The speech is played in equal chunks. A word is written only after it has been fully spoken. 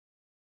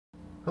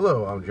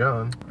Hello, I'm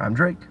John. I'm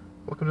Drake.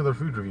 Welcome to the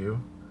food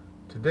review.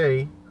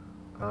 Today,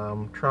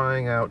 I'm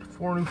trying out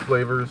 4 new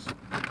flavors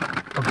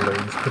of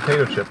Lay's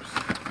potato chips.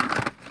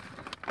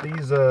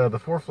 These,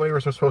 the 4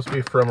 flavors are supposed to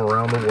be from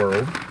around the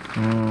world.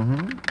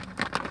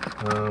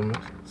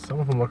 Some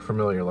of them look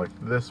familiar, like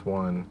this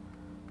one.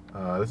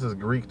 This is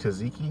Greek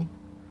tzatziki.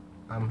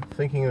 I'm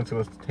thinking it's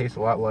going to taste a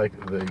lot like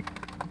the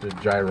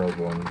gyros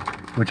one.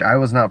 Which I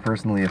was not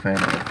personally a fan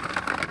of.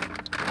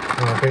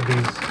 I think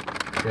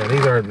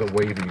these are the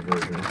wavy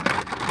version.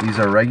 These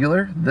are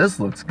regular. This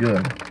looks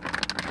good.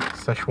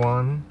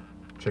 Szechuan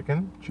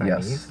chicken,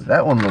 Chinese. Yes,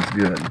 that one looks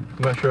good.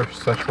 I'm not sure if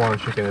Szechuan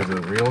chicken is a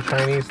real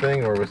Chinese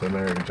thing or was an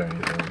American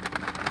Chinese thing.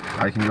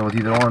 I can go with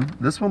either one.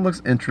 This one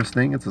looks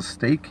interesting. It's a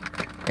steak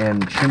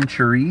and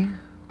chimichurri.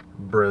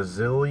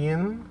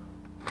 Brazilian,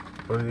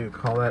 what do you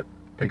call that?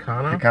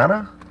 Picana?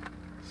 Picana?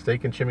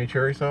 Steak and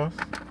chimichurri sauce.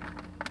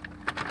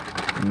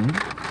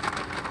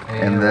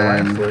 And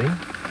then lastly,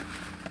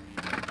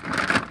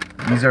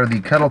 these are the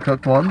kettle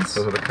cooked ones.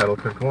 those are the kettle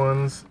cooked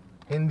ones.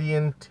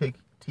 Indian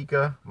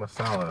tikka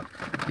masala.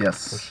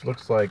 Yes. Which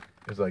looks like,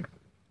 is like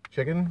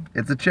chicken?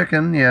 It's a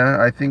chicken, yeah.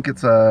 I couldn't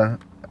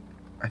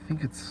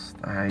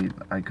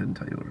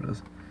tell you what it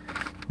is.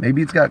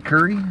 Maybe it's got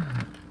curry?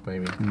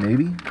 Maybe.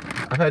 Maybe.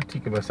 I've had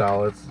tikka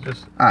masala, it's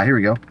just... Here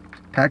we go.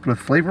 Packed with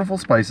flavorful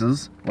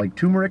spices like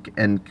turmeric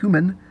and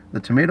cumin, the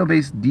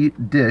tomato-based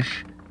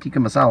dish, tikka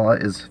masala,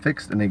 is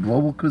fixed in a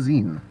global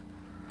cuisine.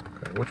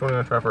 Okay, which one am I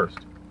going to try first?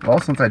 Well,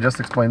 since I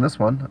just explained this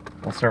one,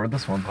 we'll start with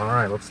this one.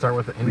 Alright, let's start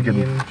with the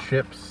Indian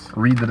chips.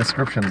 Read the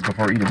descriptions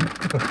before eating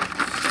it.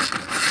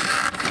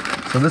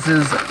 So this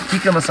is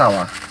tikka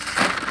masala.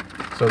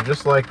 So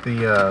just like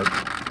the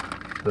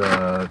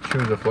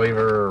choose a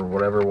flavor or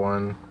whatever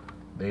one,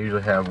 they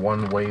usually have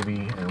one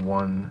wavy and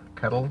one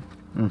kettle.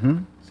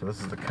 So this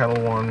is the kettle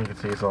one. You can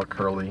see it's all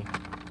curly.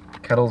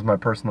 Kettle's my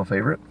personal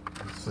favorite.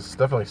 This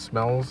definitely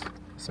smells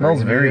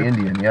Very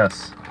Indian,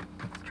 yes.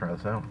 Let's try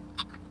this out.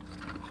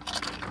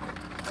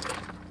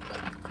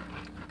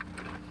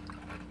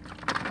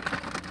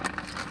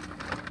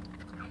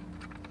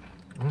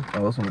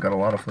 Oh, this one's got a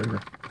lot of flavor.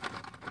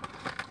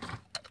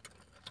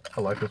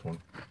 I like this one.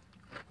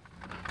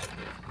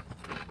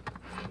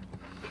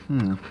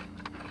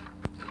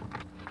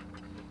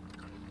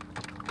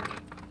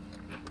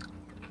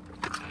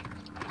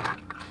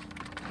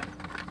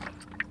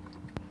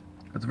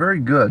 It's very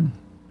good.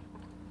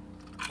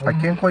 I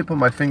can't quite put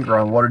my finger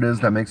on what it is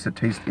that makes it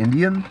taste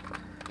Indian.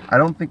 I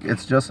don't think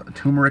it's just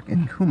turmeric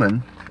and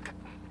cumin,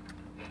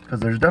 because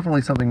there's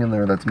definitely something in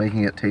there that's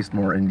making it taste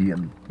more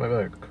Indian. Might be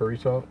like curry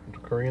salt,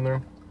 curry in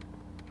there.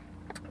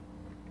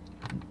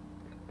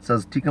 It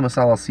says tikka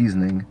masala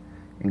seasoning,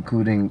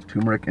 including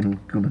turmeric and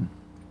cumin.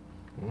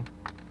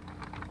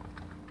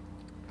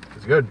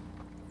 It's good.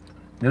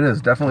 It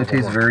is. Definitely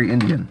tastes very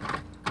Indian.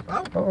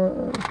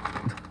 Oh.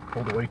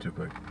 Hold it way too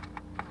quick.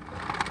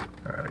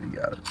 Alright, you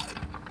got it.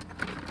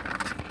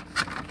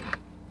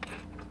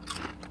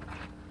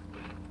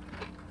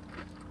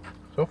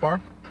 So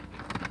far,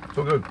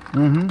 so good.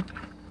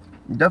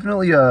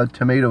 Definitely a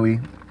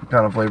tomatoey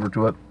kind of flavor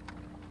to it.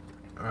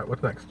 Alright,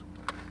 what's next?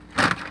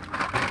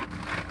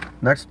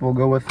 Next, we'll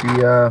go with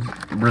the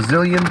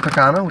Brazilian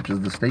picana, which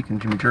is the steak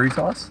and chimichurri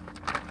sauce.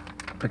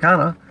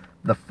 Picana,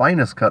 the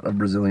finest cut of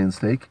Brazilian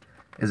steak,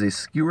 is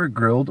skewer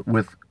grilled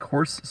with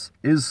coarse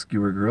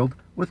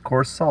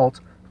salt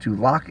to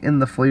lock in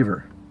the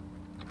flavor.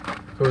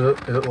 So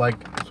is it like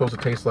supposed to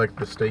taste like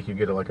the steak you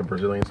get at like a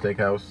Brazilian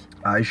steakhouse?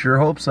 I sure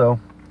hope so.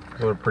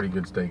 Those are pretty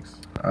good steaks.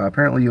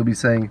 Apparently, you'll be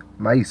saying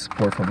 "mais,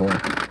 por favor."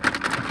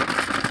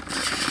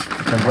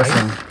 I'm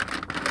guessing.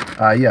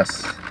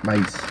 Yes,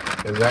 mais.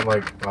 Is that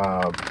like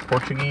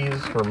Portuguese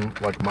from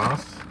like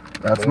mas?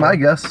 That's my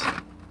guess.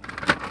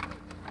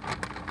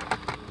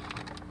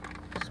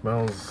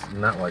 Smells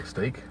not like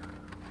steak.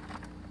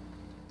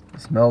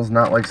 It smells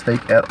not like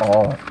steak at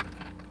all.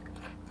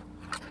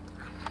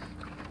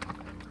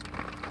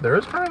 There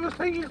is kind of a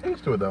steaky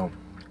taste to it though.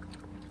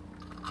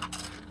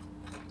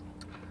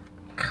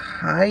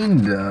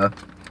 Kinda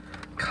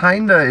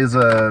is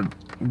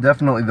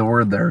definitely the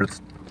word there.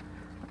 It's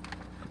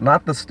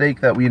not the steak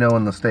that we know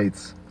in the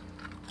States.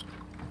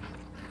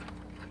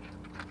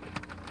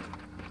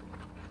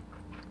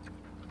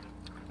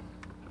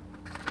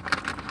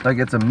 Like,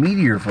 it's a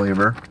meatier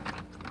flavor.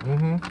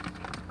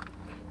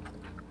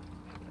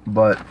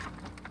 But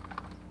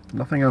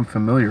nothing I'm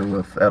familiar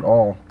with at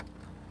all.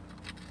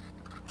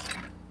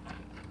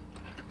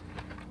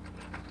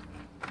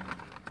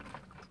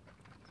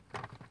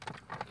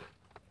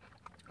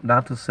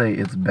 Not to say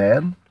it's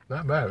bad.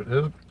 Not bad. It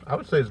is, I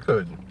would say it's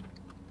good.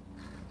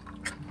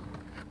 It's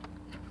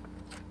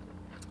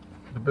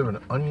a bit of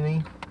an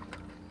oniony,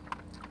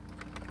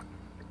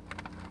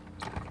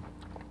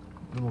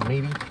 a little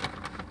meaty.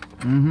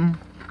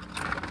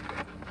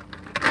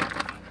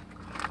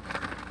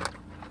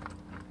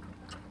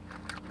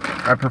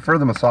 I prefer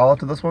the masala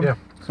to this one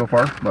so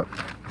far, but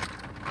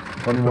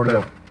plenty more to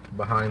go.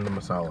 Behind the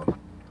masala.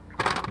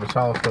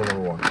 Masala's still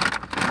number 1.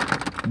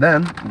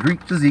 Then,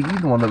 Greek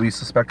tzatziki, the one that we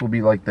suspect will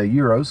be like the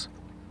gyros,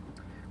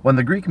 When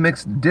the Greek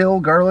mixed dill,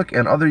 garlic,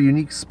 and other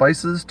unique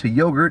spices to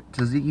yogurt,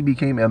 tzatziki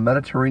became a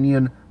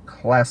Mediterranean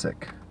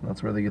classic.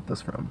 That's where they get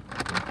this from.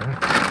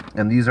 Okay.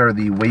 And these are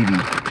the wavy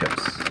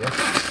chips.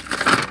 Yes.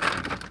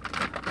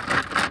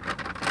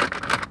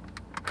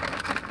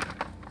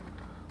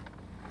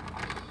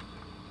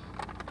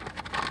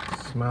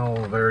 Smell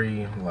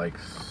very like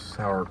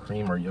sour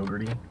cream or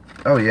yogurty.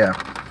 Oh yeah,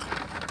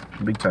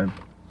 big time.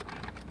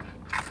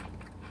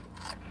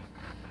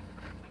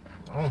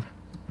 Oh,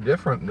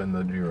 different than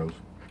the gyros.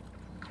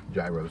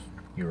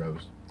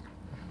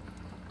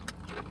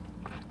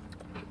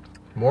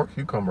 More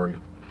cucumbery.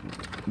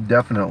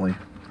 Definitely.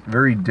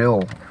 Very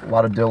dill. A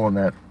lot of dill in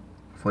that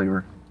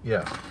flavor.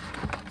 Yeah.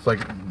 It's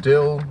like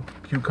dill,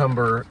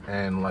 cucumber,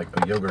 and like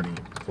a yogurty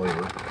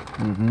flavor.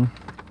 Mm-hmm.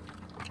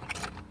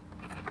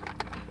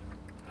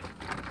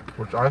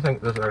 Which I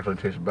think this actually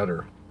tastes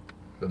better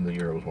than the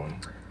gyros one.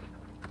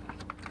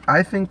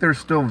 I think they're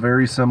still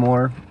very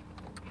similar.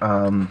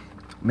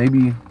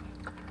 Maybe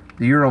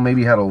the gyro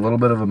maybe had a little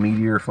bit of a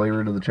meatier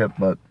flavor to the chip,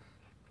 but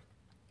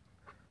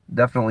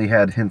definitely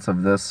had hints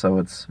of this, so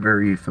it's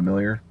very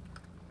familiar.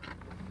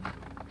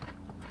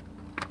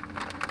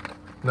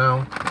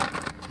 Now,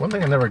 one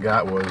thing I never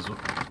got was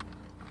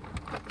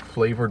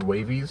flavored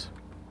wavies.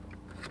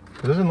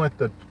 Because isn't like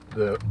the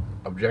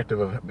objective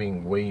of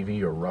being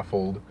wavy or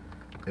ruffled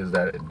is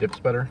that it dips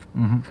better?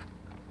 Mm-hmm.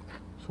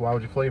 So why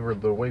would you flavor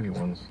the wavy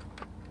ones?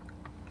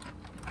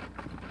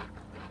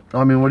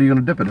 I mean, what are you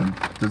going to dip it in?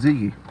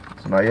 Tzatziki.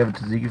 So now you have a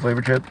tzatziki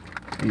flavor chip.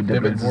 You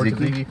dip it in more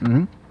tzatziki.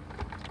 Mm-hmm.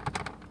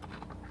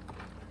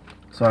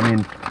 So, I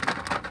mean,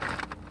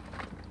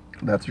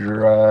 that's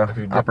your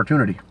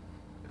opportunity.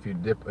 If you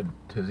dip a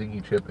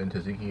tzatziki chip in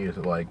tzatziki, is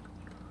it like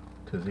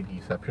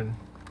tzatziki-ception?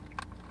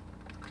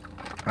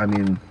 I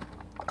mean,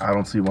 I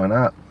don't see why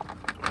not.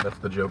 That's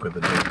the joke of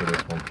the day for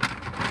this one.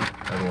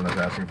 Everyone is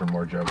asking for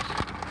more jokes.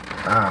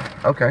 Ah,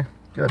 okay.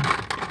 Good.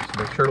 So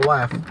make sure to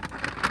laugh.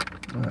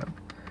 And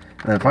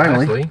then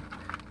finally, Lastly,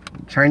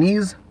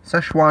 Chinese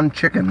Szechuan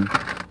chicken.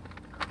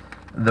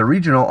 The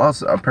regional,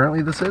 also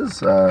apparently this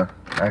is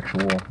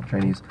actual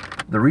Chinese.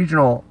 The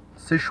regional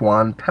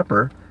Sichuan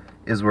pepper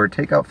is where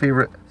takeout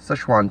favorite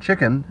Szechuan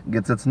chicken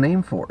gets its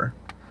name for.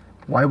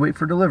 Why wait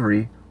for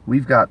delivery?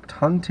 We've got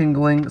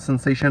tongue-tingling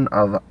sensation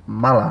of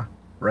mala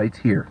right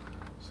here.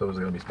 so is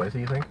it going to be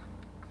spicy, you think?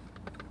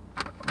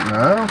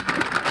 No,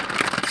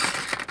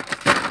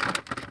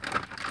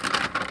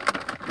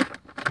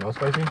 No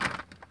spicy?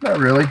 not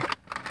really.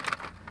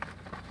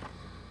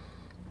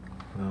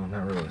 No,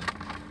 not really.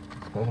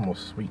 It smells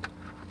almost sweet.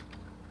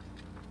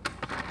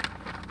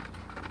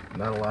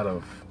 Not a lot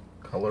of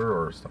color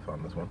or stuff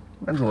on this one.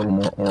 Mine's a little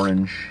more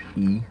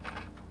orange-y.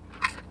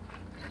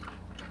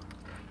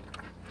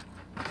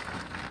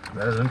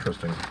 That is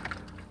interesting.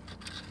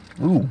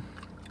 Ooh,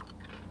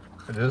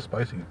 It is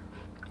spicy.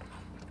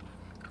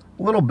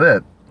 a little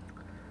bit.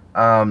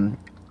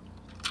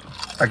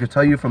 I could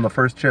tell you from the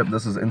first chip,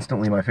 this is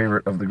instantly my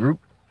favorite of the group.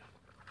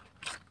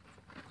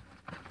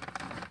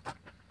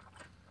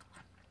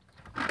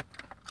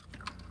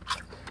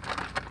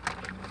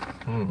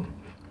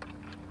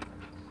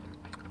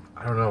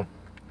 I don't know.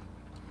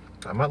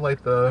 I might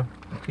like the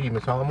tea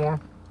masala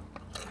more.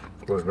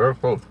 But it's very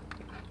close.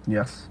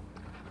 Yes.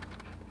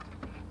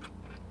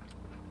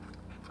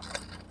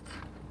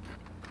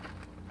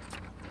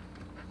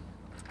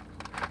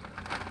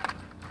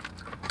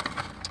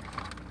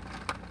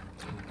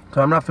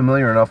 So I'm not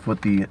familiar enough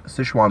with the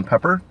Sichuan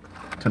pepper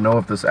to know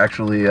if this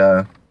actually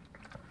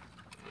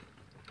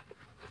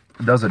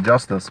does it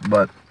justice,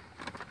 but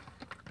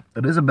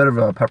it is a bit of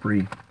a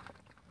peppery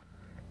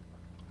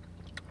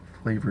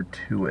flavor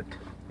to it.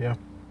 Yeah.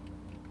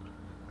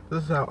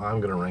 This is how I'm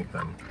going to rank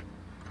them.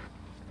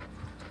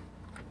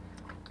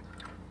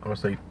 I'm going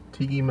to say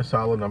Tiki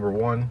Masala number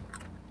 1,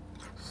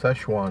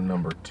 Szechuan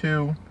number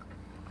 2,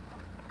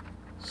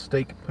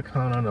 Steak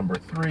Picana number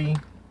 3,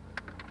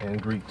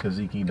 and Greek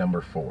Tzatziki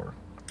number 4.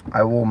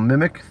 I will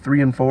mimic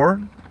 3 and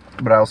 4,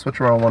 but I'll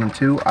switch around 1 and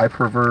 2. I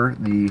prefer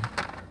the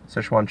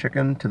Szechuan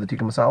chicken to the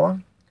tikka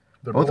masala.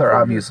 They're Both are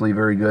obviously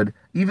very good.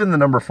 Even the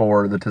number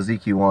 4, the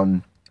tzatziki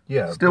one,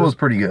 still was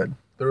pretty good.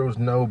 There was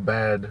no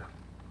bad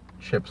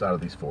chips out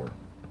of these 4.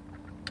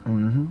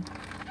 Mm-hmm.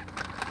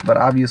 But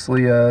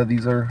obviously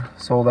these are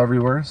sold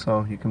everywhere,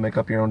 so you can make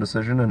up your own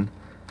decision and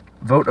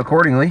vote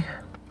accordingly.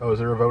 Oh, is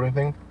there a voting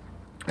thing?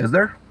 Is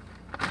there?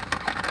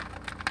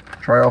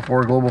 Try all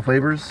 4 global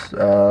flavors.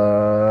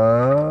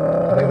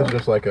 I think it's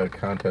just like a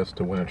contest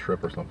to win a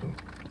trip or something.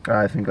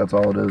 I think that's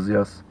all it is,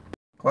 yes.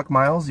 Collect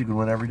miles, you can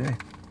win every day.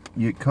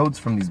 You get codes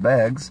from these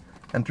bags,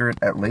 enter it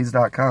at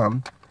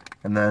Lay's.com,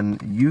 and then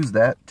use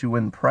that to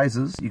win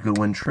prizes. You could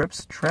win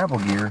trips, travel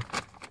gear,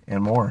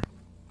 and more.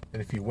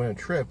 And if you win a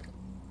trip,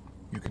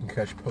 you can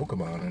catch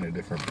Pokemon in a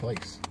different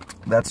place.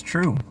 That's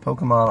true.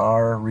 Pokemon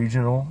are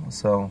regional,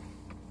 so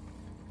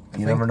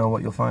you never know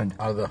what you'll find.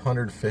 Out of the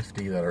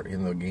 150 that are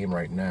in the game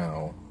right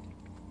now,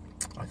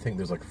 I think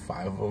there's like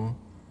 5 of them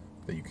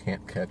that you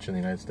can't catch in the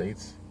United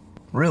States.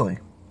 Really?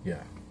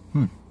 Yeah.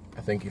 Hmm.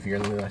 I think if you're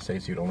in the United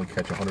States, you'd only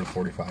catch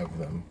 145 of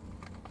them.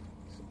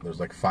 There's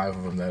like 5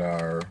 of them that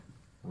are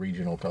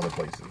regional to other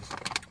places.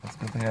 That's a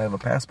good thing I have a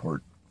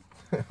passport.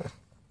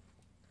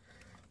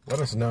 Let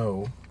us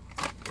know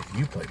if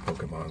you play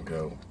Pokemon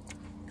Go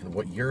and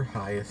what your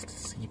highest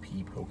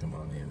CP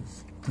Pokemon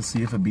is. To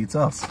see if it beats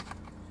us.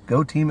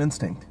 Go Team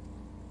Instinct.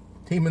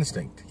 Team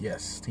Instinct,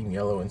 yes. Team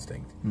Yellow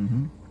Instinct.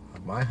 Mm-hmm.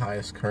 My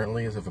highest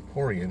currently is a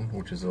Vaporeon,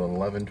 which is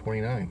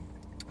 1129.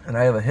 And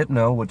I have a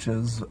Hypno, which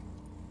is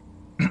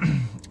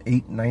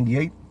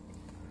 898.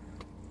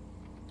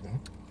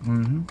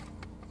 Mm-hmm.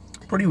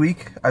 Pretty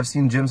weak. I've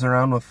seen gyms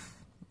around with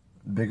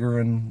bigger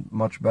and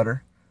much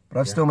better, but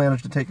I've still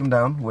managed to take him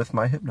down with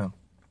my Hypno.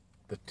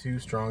 The 2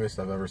 strongest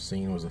I've ever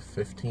seen was a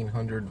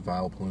 1500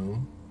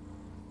 Vileplume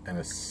and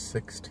a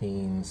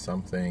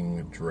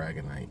 16-something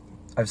Dragonite.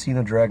 I've seen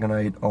a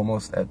Dragonite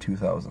almost at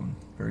 2,000.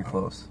 Very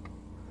close.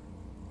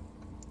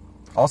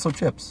 Also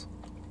chips.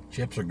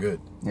 Chips are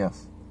good.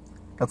 Yes.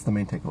 That's the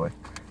main takeaway.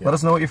 Yeah. Let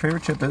us know what your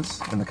favorite chip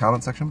is in the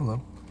comment section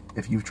below.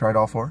 If you've tried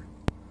all 4.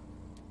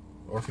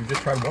 Or if you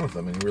just tried one of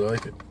them and you really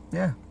liked it.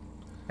 Yeah.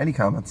 Any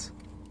comments,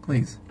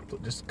 please.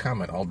 Just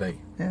comment all day.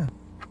 Yeah.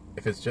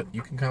 If it's just,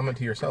 you can comment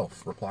to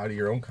yourself. Reply to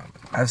your own comment.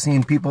 I've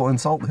seen people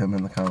insult him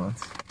in the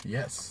comments.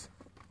 Yes.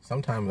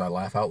 Sometimes I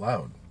laugh out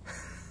loud.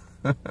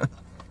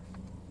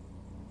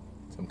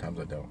 Sometimes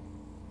I don't.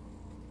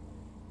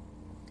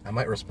 I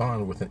might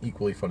respond with an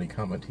equally funny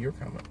comment to your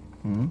comment.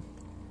 Mm-hmm.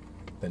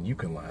 Then you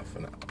can laugh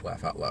and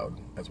laugh out loud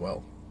as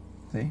well.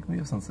 See, we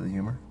have sense of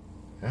humor.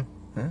 Yeah.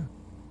 Yeah.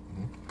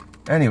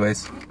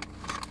 Anyways,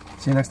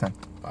 see you next time.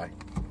 Bye.